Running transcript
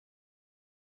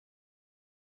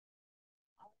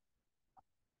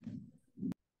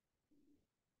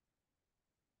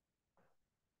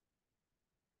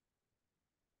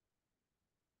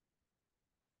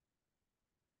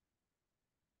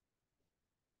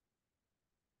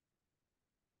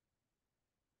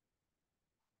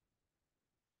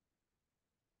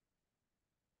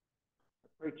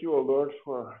Pray to you, O Lord,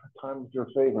 for a time of your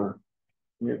favor.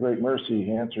 In your great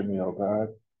mercy, answer me, O God,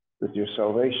 with your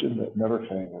salvation that never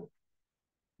faileth.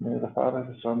 May the Father,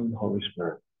 the Son, and the Holy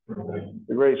Spirit. Amen.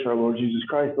 The grace of our Lord Jesus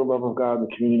Christ, the love of God, and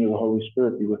the communion of the Holy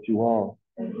Spirit be with you all.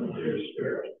 And with your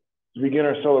spirit. As we begin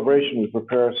our celebration, we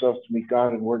prepare ourselves to meet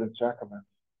God in word and sacrament.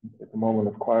 Take a moment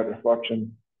of quiet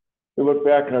reflection. We look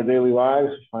back in our daily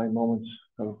lives, find moments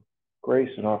of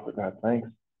grace, and offer God thanks.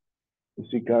 We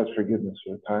seek God's forgiveness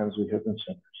for the times we have been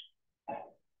sinners.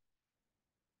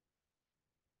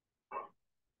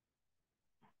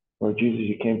 Lord Jesus,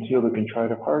 you came to heal the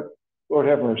contrite of heart. Lord,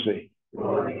 have mercy.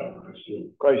 Lord, have mercy.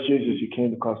 Christ Jesus, you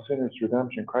came to cause sinners to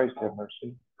redemption. Christ, have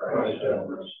mercy. Christ, have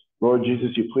mercy. Lord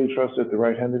Jesus, you plead for us at the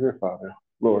right hand of your Father.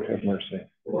 Lord, have mercy.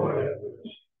 Lord, have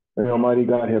mercy. May Almighty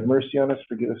God have mercy on us,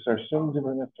 forgive us our sins, and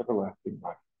bring us to everlasting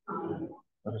life.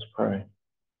 Let us pray.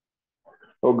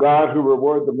 O God, who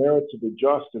reward the merits of the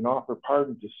just and offer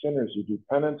pardon to sinners who do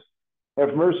penance,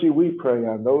 have mercy, we pray,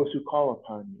 on those who call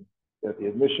upon you, that the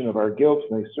admission of our guilt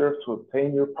may serve to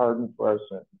obtain your pardon for our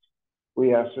sins.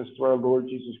 We ask this through our Lord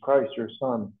Jesus Christ, your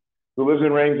Son, who lives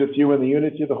and reigns with you in the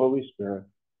unity of the Holy Spirit,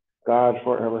 God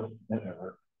forever and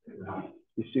ever.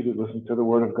 Be seated, listen to the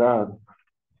word of God.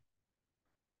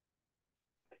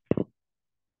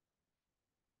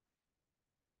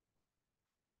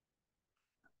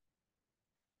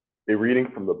 A reading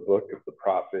from the book of the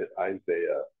prophet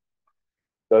Isaiah.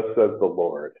 Thus says the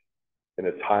Lord, in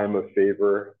a time of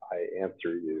favor I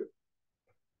answer you.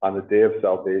 On the day of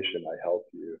salvation I help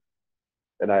you,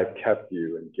 and I have kept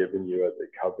you and given you as a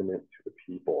covenant to the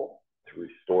people to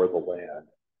restore the land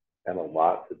and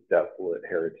allot the desolate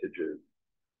heritages.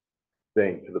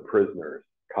 Saying to the prisoners,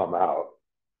 come out.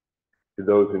 To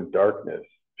those in darkness,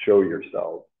 show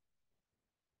yourselves.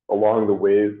 Along the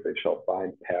ways they shall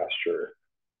find pasture.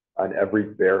 On every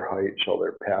bare height shall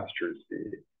their pastures be.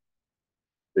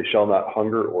 They shall not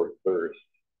hunger or thirst,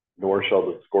 nor shall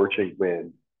the scorching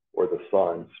wind or the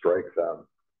sun strike them.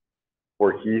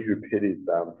 For he who pities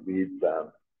them leads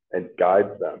them and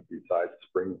guides them beside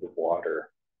springs of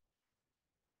water.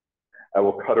 I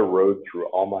will cut a road through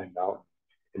all my mountains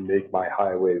and make my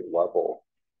highways level.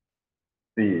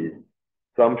 See,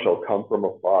 some shall come from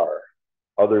afar,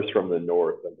 others from the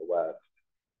north and the west,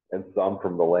 and some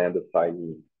from the land of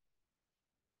Syene.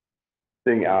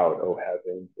 Sing out, O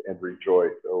heavens, and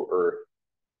rejoice, O earth.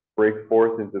 Break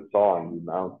forth into song, you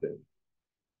mountains.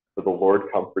 For the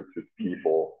Lord comforts his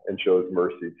people and shows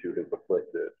mercy to his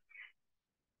afflicted.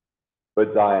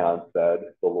 But Zion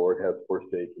said, the Lord has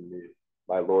forsaken me.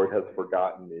 My Lord has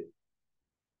forgotten me.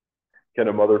 Can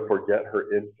a mother forget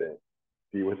her infant,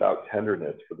 be without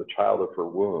tenderness for the child of her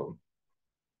womb?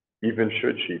 Even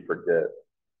should she forget,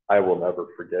 I will never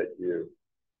forget you.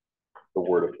 The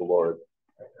word of the Lord.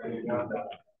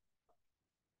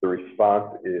 The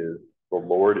response is, the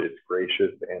Lord is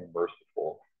gracious and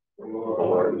merciful. The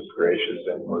Lord is gracious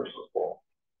and merciful.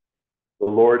 The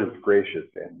Lord is gracious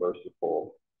and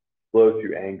merciful, slow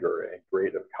to anger and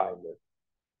great of kindness.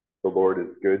 The Lord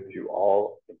is good to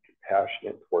all and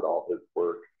compassionate toward all his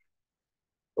works.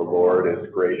 The Lord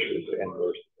is gracious and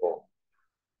merciful.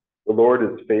 The Lord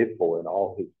is faithful in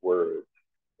all his words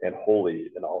and holy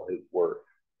in all his works.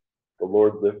 The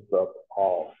Lord lifts up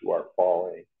all who are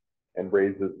falling and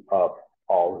raises up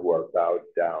all who are bowed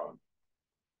down.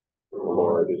 The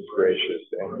Lord is gracious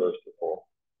and merciful.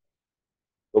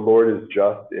 The Lord is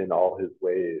just in all his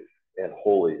ways and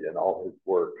holy in all his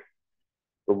works.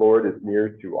 The Lord is near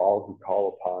to all who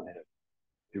call upon him,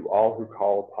 to all who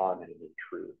call upon him in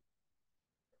truth.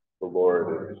 The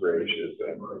Lord is gracious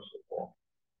and merciful.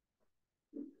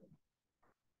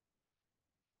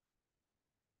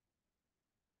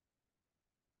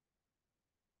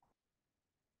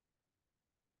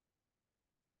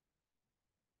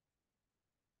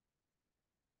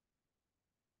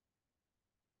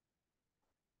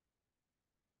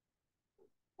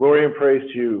 Glory and praise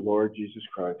to you, Lord Jesus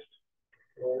Christ.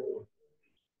 Lord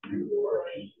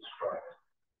Jesus Christ.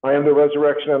 I am the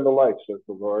resurrection and the life, says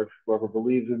the Lord. Whoever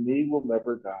believes in me will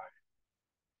never die.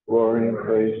 Glory and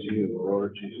praise to you,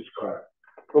 Lord Jesus Christ.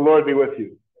 The Lord be with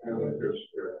you. And with your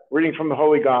spirit. Reading from the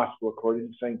Holy Gospel according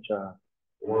to St. John.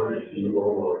 Glory to you, O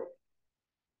Lord.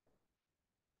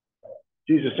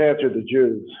 Jesus answered the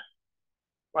Jews,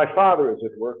 my Father is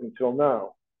at work until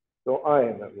now, though I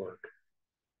am at work.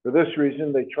 For this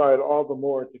reason, they tried all the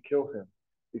more to kill him,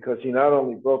 because he not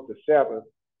only broke the Sabbath,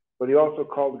 but he also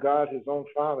called God his own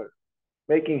Father,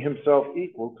 making himself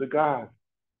equal to God.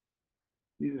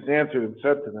 Jesus answered and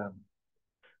said to them,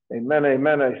 amen,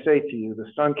 amen, I say to you,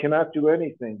 the Son cannot do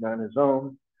anything on his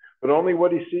own, but only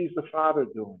what he sees the Father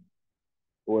doing.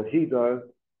 For what he does,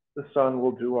 the Son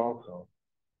will do also.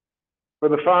 For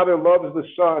the Father loves the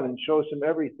Son and shows him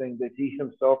everything that he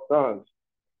himself does.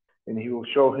 And he will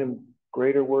show him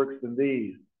greater works than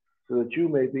these, so that you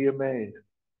may be amazed.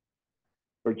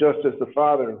 For just as the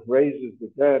Father raises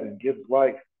the dead and gives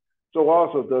life, so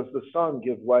also does the Son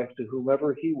give life to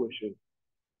whomever he wishes.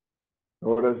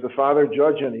 Nor does the Father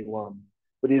judge anyone,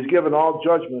 but he's given all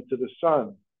judgment to the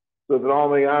Son, so that all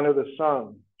may honor the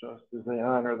Son, just as they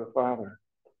honor the Father.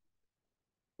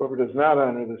 Whoever does not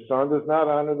honor the Son does not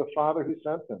honor the Father who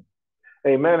sent him.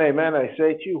 Amen, amen, I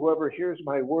say to you, whoever hears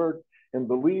my word and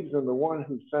believes in the one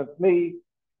who sent me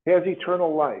has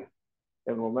eternal life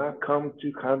and will not come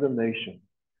to condemnation,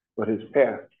 but is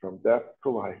passed from death to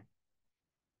life.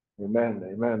 Amen,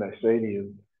 amen, I say to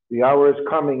you, the hour is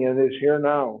coming and is here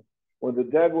now, when the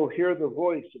dead will hear the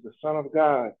voice of the Son of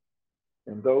God,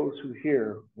 and those who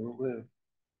hear will live.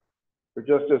 For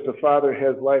just as the Father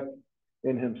has life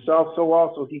in himself, so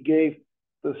also he gave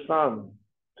the Son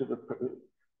to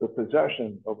the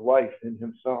possession of life in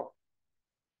himself.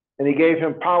 And he gave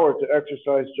him power to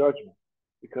exercise judgment,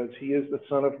 because he is the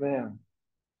Son of Man.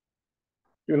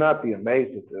 Do not be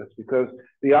amazed at this, because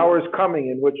the hour is coming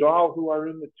in which all who are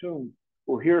in the tomb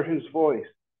will hear his voice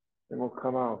and will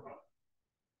come out.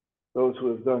 Those who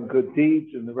have done good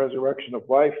deeds in the resurrection of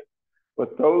life,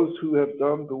 but those who have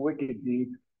done the wicked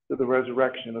deeds to the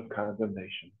resurrection of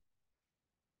condemnation.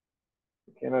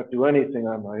 I cannot do anything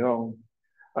on my own.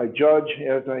 I judge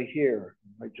as I hear.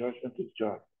 My judgment is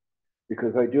just,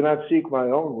 because I do not seek my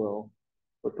own will,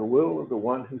 but the will of the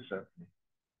one who sent me.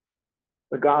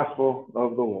 The gospel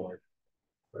of the Lord.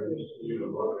 Praise to you,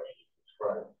 Lord Jesus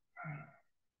Christ.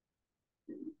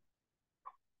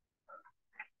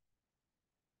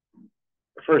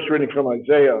 The first reading from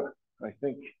Isaiah, I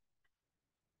think,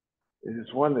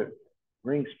 is one that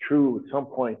rings true at some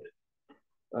point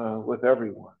with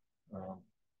everyone.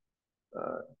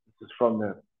 This is from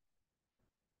the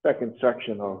second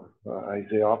section of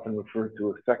Isaiah, often referred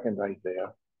to as second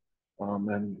Isaiah.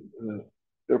 And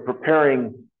they're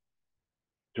preparing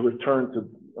to return to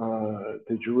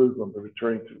Jerusalem. They're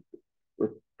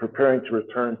preparing to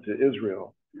return to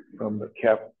Israel from the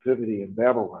captivity in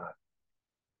Babylon.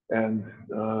 And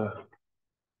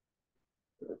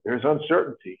there's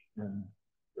uncertainty among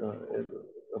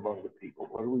the people.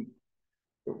 What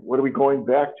are we going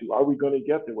back to? Are we going to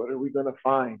get there? What are we going to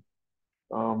find?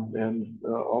 And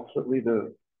ultimately,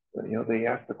 they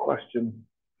ask the question: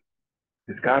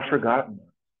 has God forgotten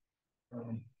us?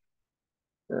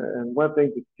 And one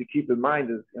thing to keep in mind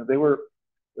is, they were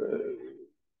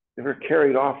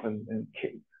carried off and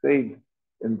stayed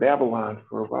in Babylon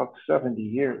for about 70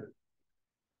 years.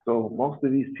 So most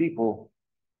of these people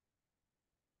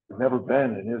have never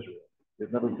been in Israel.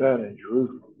 They've never been in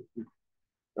Jerusalem.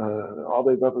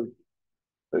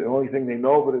 The only thing they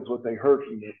know of it is what they heard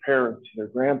from their parents, their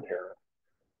grandparents.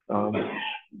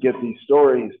 Get these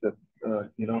stories that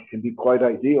can be quite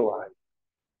idealized.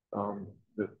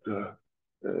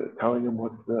 Telling them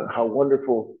how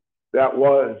wonderful that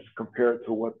was compared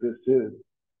to what this is.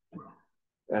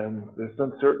 And this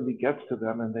uncertainty gets to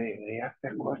them, and they ask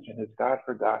that question: has God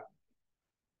forgotten?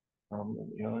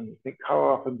 And you think, how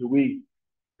often do we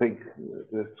think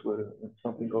this when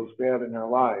something goes bad in our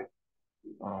lives?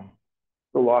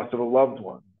 The loss of a loved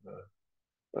one,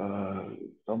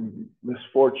 some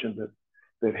misfortune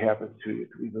that happens to you,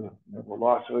 the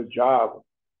loss of a job,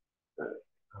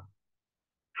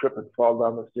 trip and fall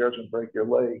down the stairs and break your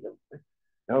leg.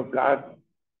 God,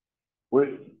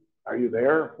 are you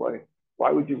there?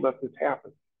 Why would you let this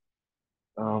happen?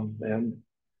 And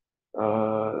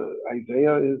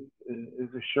Isaiah is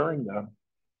assuring them,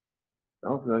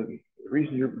 the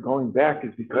reason you're going back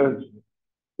is because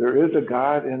there is a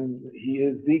God, and he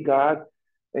is the God,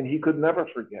 and he could never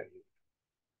forget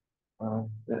you.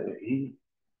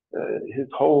 His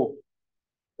whole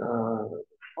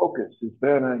focus has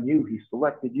been on you. He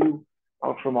selected you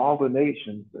out from all the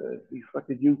nations. He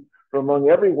selected you from among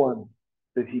everyone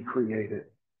that he created.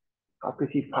 How could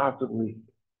he possibly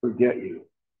forget you?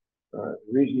 The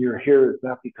reason you're here is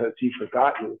not because he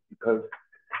forgot you, it's because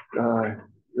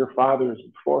your fathers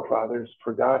and forefathers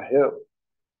forgot him.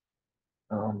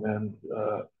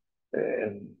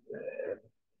 And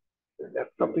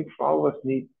that's something all of us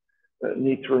need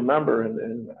to remember.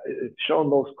 And it's shown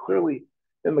most clearly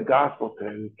in the gospel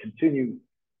to continue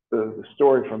the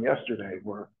story from yesterday,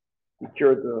 where he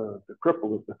cured the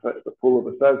cripple at the pool of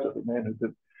Bethesda, the man who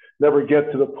could never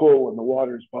get to the pool when the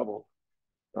waters bubbled.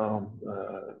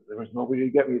 There was nobody to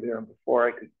get me there, and before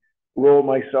I could roll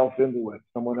myself into it,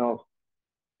 someone else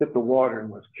hit the water and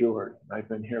was cured. And I've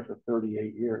been here for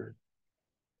 38 years.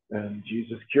 And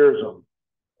Jesus cures him,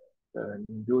 and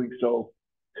in doing so,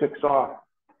 ticks off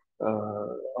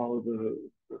all of the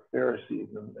Pharisees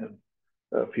and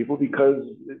people, because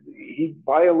he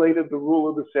violated the rule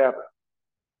of the Sabbath.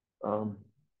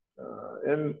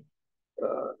 And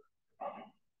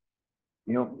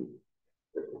you know,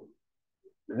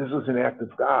 this was an act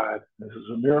of God. This was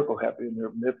a miracle happening in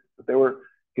their midst, but they were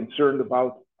concerned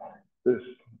about this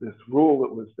rule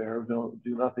that was there: don't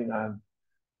do nothing on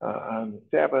the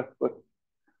Sabbath. But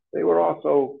they were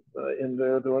also, in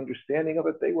their understanding of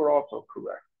it, they were also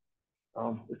correct.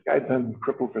 This guy'd been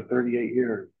crippled for 38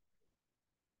 years.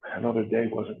 Another day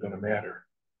wasn't going to matter.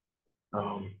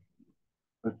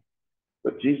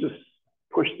 But Jesus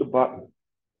pushed the button,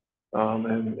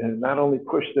 and not only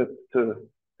pushed it to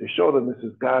show them this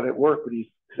is God at work, but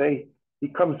today he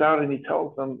comes out and he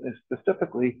tells them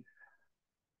specifically,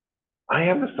 I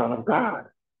am the Son of God.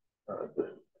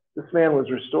 This man was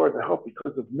restored to health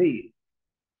because of me,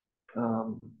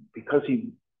 because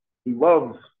he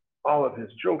loves all of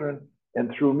his children,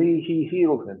 and through me he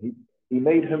healed him. He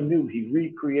made him new. He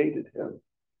recreated him.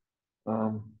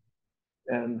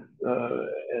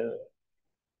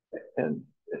 And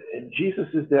Jesus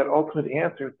is that ultimate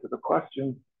answer to the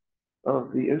question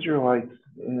of the Israelites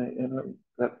in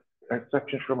that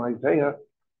section from Isaiah.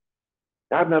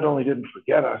 God not only didn't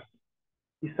forget us,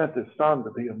 he sent his son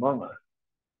to be among us.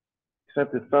 He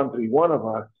sent his son to be one of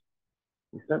us.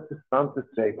 He sent his son to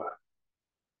save us.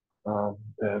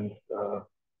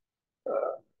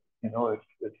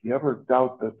 If you ever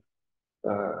doubt that,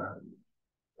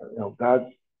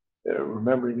 God's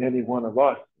remembering any one of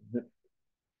us,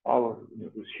 all of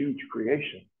this huge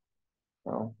creation,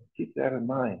 keep that in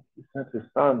mind. He sent his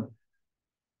son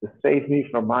to save me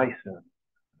from my sin,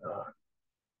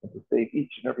 and to save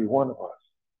each and every one of us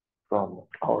from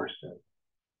our sin.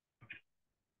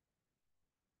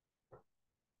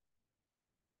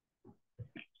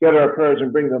 Gather our prayers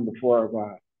and bring them before our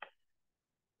God.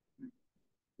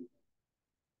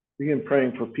 Begin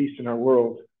praying for peace in our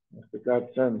world, as that God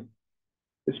sends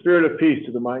the spirit of peace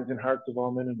to the minds and hearts of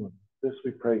all men and women. This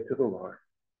we pray to the Lord.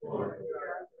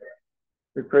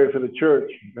 We pray for the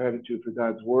church, gratitude for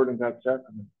God's word and God's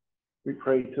sacrament. We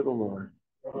pray to the Lord.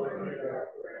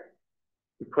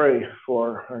 We pray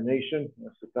for our nation,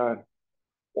 as that God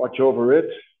watch over it,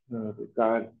 that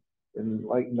God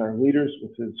enlighten our leaders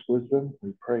with his wisdom.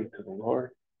 We pray to the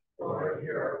Lord.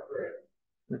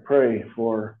 We pray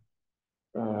for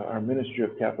our Ministry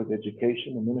of Catholic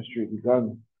Education, the ministry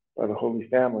begun by the Holy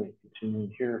Family,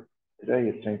 continuing here today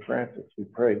at St. Francis. We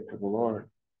pray to the Lord.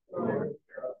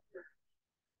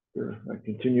 I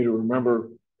continue to remember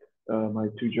my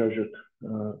two Jesuit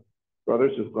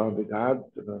brothers who've gone to God,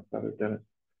 Father Dennis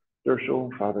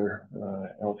Derschel, Father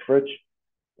Al Fritsch.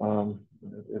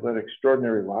 They led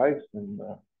extraordinary lives, and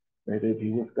may they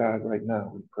be with God right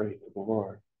now. We pray to the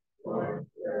Lord.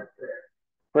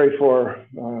 Pray for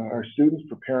our students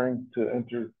preparing to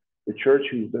enter the church,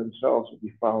 who themselves will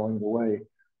be following the way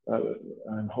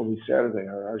on Holy Saturday.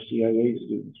 Our RCIA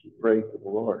students, we pray to the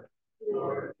Lord.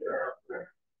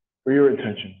 For your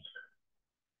intentions.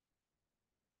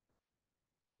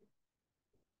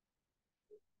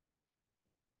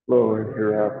 Lord,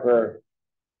 hear our prayer.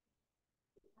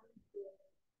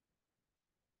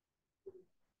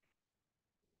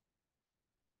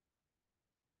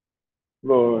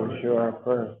 Lord, hear our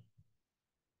prayer.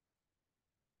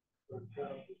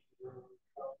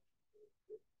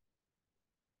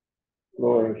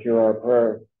 Lord, hear our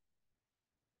prayer.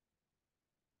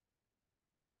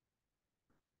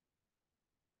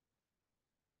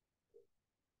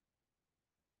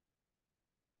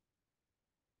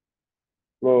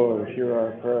 Lord, hear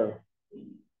our prayer.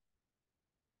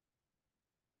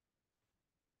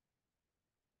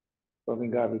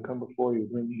 Loving God, we come before you,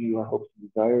 bringing you our hopes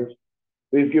and desires.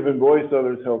 We've given voice to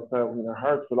others held silently in our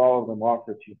hearts, but all of them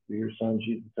offer to you through your Son,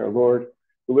 Jesus our Lord,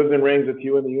 who lives and reigns with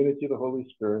you in the unity of the Holy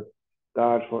Spirit,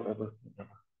 God forever and ever.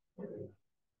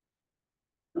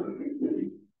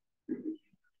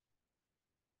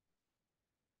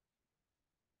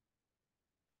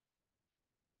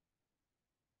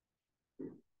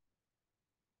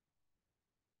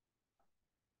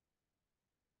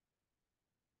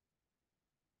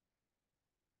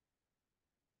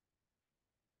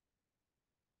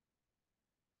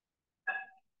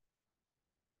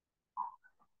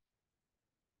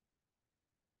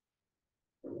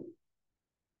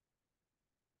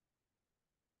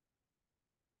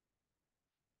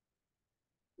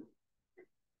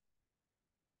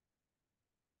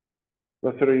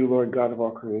 Blessed are you, Lord God of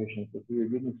all creation, for through your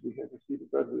goodness we have received the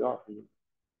bread we offer you.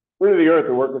 Fruit of the earth,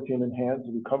 the work of human hands,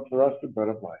 and you come for us the bread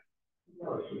of life.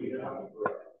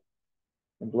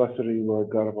 And blessed are you,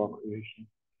 Lord God of all creation,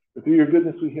 for through your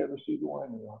goodness we have received the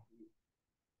wine we offer you.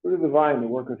 Fruit of the vine, the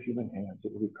work of human hands,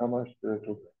 it will become our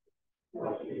spiritual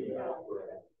bread.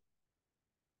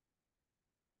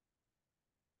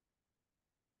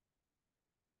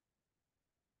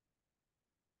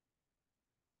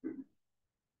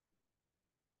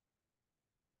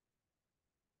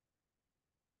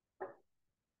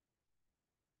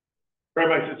 Pray,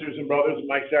 my sisters and brothers, that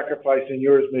my sacrifice and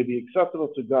yours may be acceptable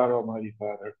to God Almighty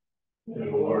Father. May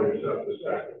the Lord accept the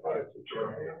sacrifice of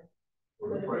your hand for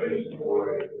the praise and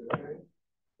glory of his name,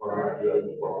 for our good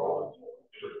and for all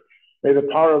his church. May the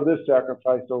power of this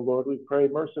sacrifice, O Lord, we pray,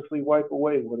 mercifully wipe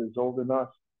away what is old in us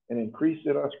and increase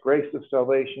in us grace of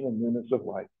salvation and newness of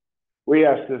life. We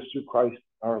ask this through Christ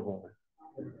our Lord.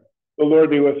 The Lord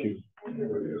be with you.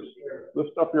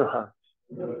 Lift up your hearts.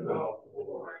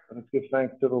 Let us give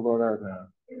thanks to the Lord our God.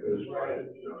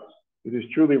 It is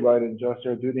truly right and just,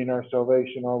 our duty and our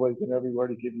salvation, always and everywhere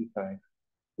to give you thanks.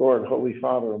 Lord, Holy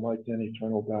Father, Almighty and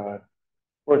eternal God,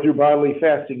 for through bodily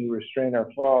fasting you restrain our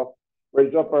faults,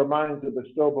 raise up our minds to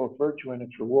bestow both virtue and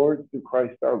its rewards through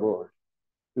Christ our Lord.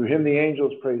 Through him the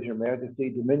angels praise your majesty,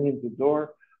 dominions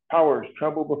adore, powers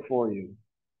tremble before you.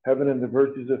 Heaven and the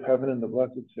virtues of heaven and the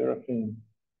blessed seraphim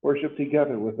worship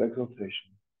together with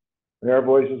exultation. May our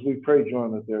voices, we pray,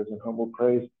 join with theirs in humble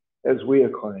praise as we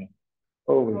acclaim.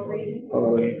 Holy,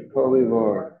 holy, holy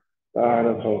Lord, God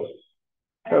of hosts.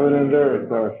 Heaven and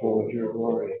earth are full of your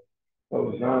glory.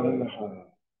 Hosanna in the highest.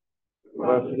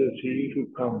 Blessed is he who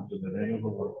comes in the name of the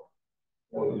Lord.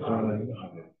 Hosanna in the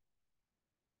highest.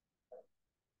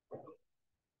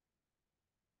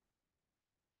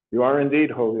 You are indeed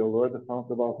holy, O Lord, the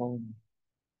fount of all holiness.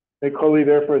 Make holy,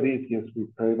 therefore, these gifts, we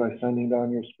pray, by sending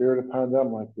down your Spirit upon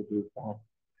them like the dew fall,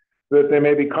 so that they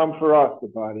may become for us the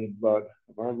body and blood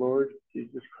of our Lord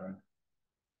Jesus Christ.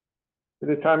 At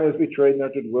the time he was betrayed and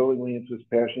entered willingly into his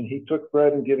passion, he took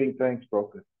bread and giving thanks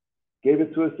broke it, gave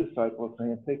it to his disciples,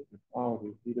 saying, take this, all of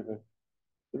you, eat of it.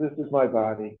 For this is my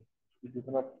body, which is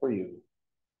given up for you.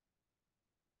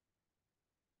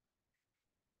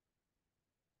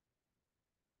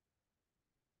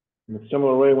 In a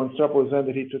similar way, when supper was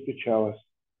ended, he took the chalice.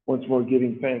 Once more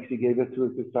giving thanks, he gave it to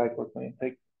his disciples, saying,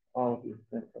 take all of you,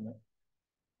 drink from it.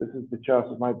 This is the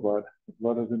chalice of my blood, the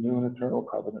blood of the new and eternal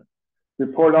covenant,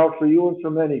 poured out for you and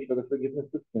for many for the forgiveness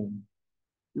of sins.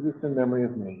 Do this in memory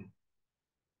of me.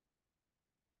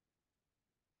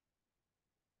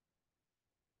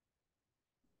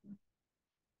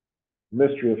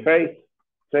 Mystery of faith,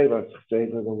 save us,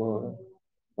 Savior the Lord.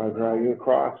 By your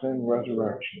cross and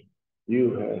resurrection,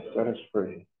 you have set us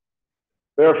free.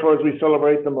 Therefore, as we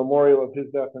celebrate the memorial of his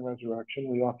death and resurrection,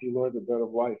 we offer you, Lord, the bread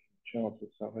of life, the chalice of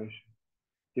salvation,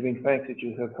 giving thanks that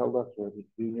you have held us worthy to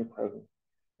be in your presence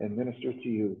and minister to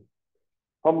you.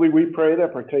 Humbly we pray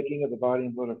that, partaking of the body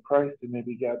and blood of Christ, we may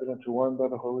be gathered into one by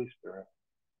the Holy Spirit.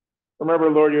 Remember,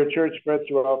 Lord, your church spread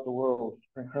throughout the world.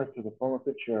 Bring her to the fullness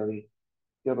of charity.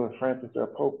 Give us Francis, our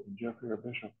Pope, and Jeffrey, our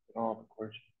Bishop, and all the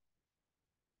clergy.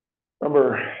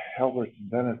 Remember Albert and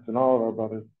Dennis and all of our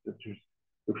brothers and sisters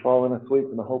who've fallen asleep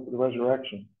in the hope of the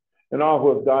resurrection, and all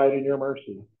who have died in your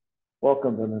mercy.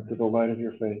 Welcome them into the light of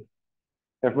your faith.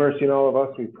 Have mercy on all of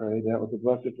us, we pray, that with the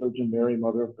Blessed Virgin Mary,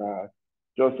 Mother of God,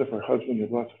 Joseph, her husband, your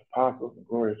blessed apostles and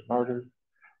glorious martyrs,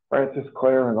 Francis,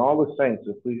 Clare, and all the saints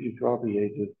who please you throughout the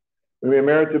ages, we may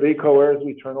merit to be co-heirs of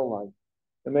eternal life,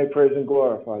 and may praise and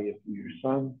glorify you through your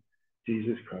Son,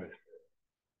 Jesus Christ.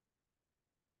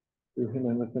 Through him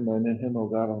and with him and in him, O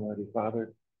God, Almighty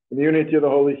Father, in the unity of the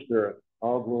Holy Spirit,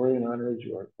 all glory and honor is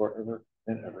yours forever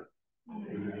and ever.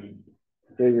 Amen.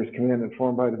 Savior's command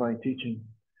informed by divine teaching,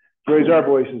 raise our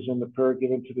voices in the prayer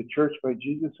given to the church by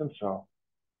Jesus himself.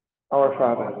 Our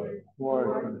Father, who art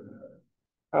in heaven,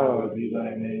 hallowed be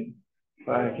thy name.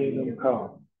 Thy kingdom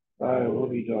come, thy will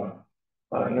be done,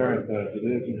 on earth as it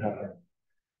is in heaven.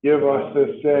 Give us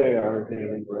this day our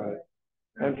daily bread,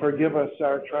 and forgive us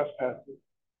our trespasses,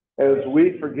 as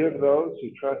we forgive those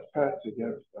who trespass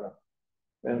against us.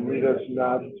 And lead us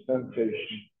not into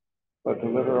temptation, but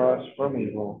deliver us from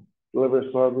evil. Deliver us,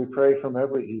 Lord, we pray, from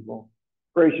every evil.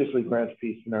 Graciously grant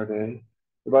peace in our day,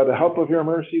 that by the help of your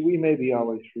mercy we may be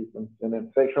always free from sin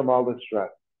and safe from all distress,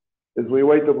 as we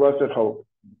await the blessed hope,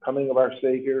 the coming of our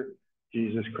Savior,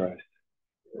 Jesus Christ.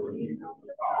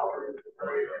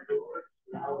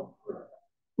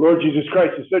 Lord Jesus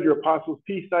Christ, you said your apostles,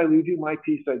 peace I leave you, my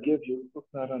peace I give you. Look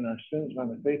not on our sins, but on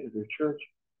the faith of your church.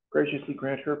 Graciously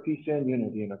grant her peace and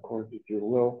unity in accordance with your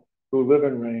will, who live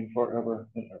and reign forever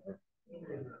and ever.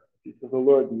 Amen. Peace of the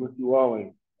Lord be with you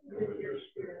always.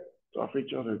 Let's offer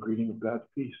each other a greeting of God's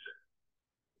peace.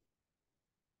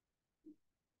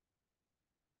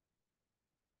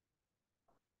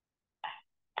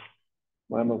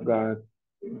 Lamb of God,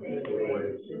 who take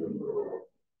away the sins of the world,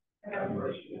 have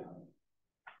mercy on us.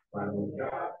 Lamb of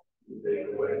God, who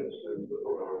take away the sins of the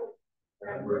world,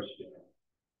 have mercy on us.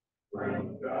 Lamb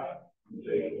of God, who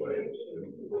take away the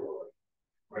sins of the world,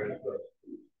 grant us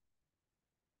peace.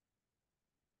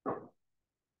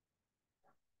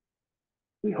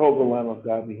 Behold the Lamb of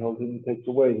God, behold him who takes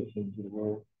away the sins of the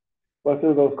world. Blessed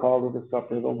are those called to the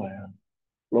supper of the Lamb.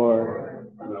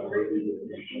 Lord, I'm not worthy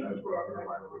that you should have brought under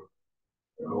my roof,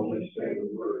 and only say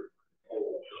the word.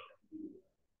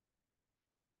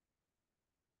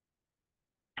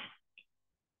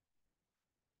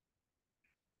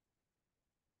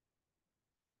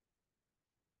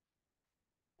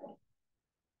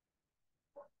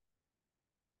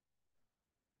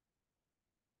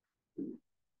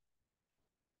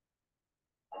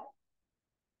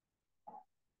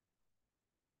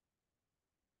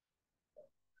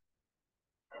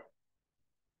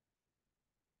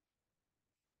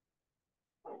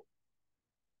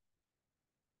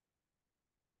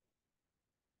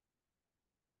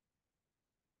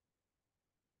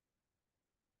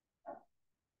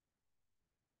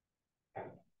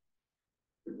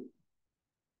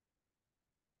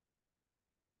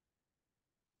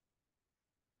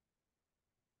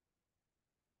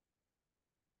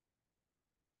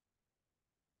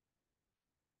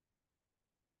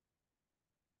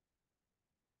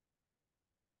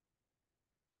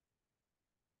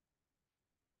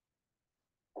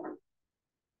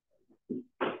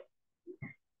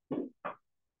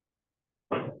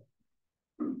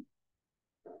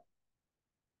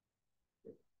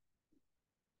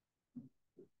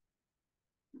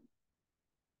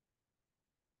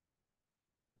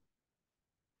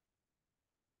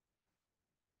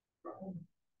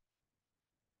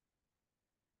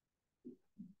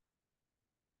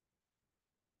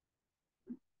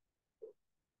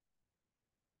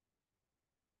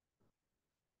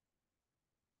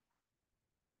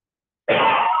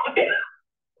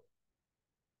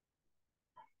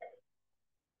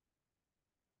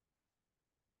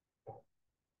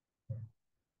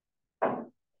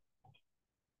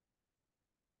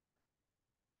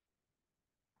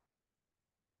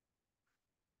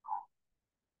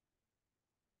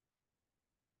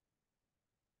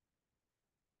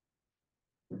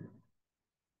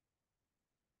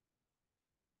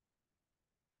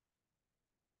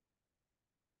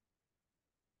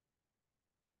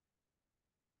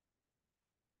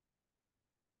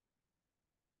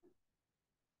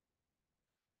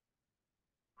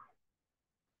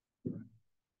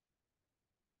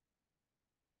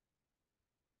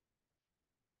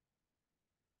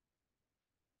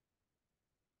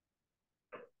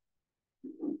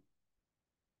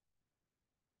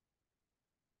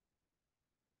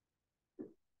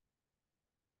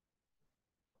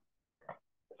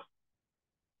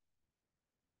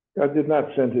 God did not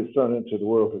send his Son into the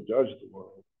world to judge the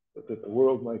world, but that the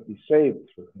world might be saved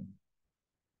through him.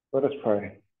 Let us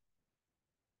pray.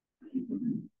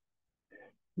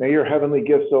 May your heavenly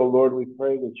gifts, O Lord, we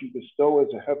pray, that you bestow as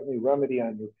a heavenly remedy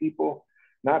on your people,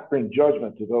 not bring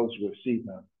judgment to those who receive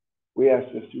them. We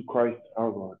ask this through Christ our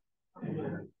Lord.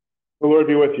 Amen. The Lord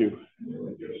be with you.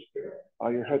 Bow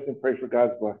your heads and pray for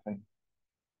God's blessing.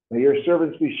 May your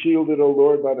servants be shielded, O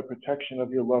Lord, by the protection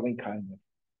of your loving kindness,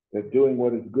 that doing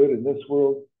what is good in this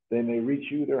world, they may reach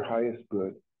you their highest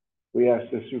good. We ask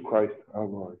this through Christ our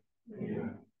Lord.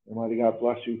 Amen. Almighty God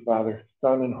bless you, Father,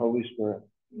 Son, and Holy Spirit.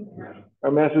 Amen.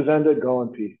 Our Mass is ended. Go in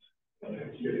peace. Bless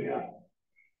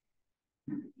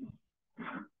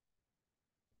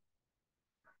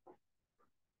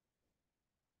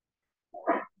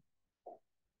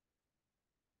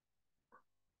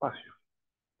you.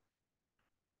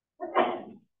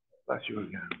 Bless you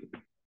again.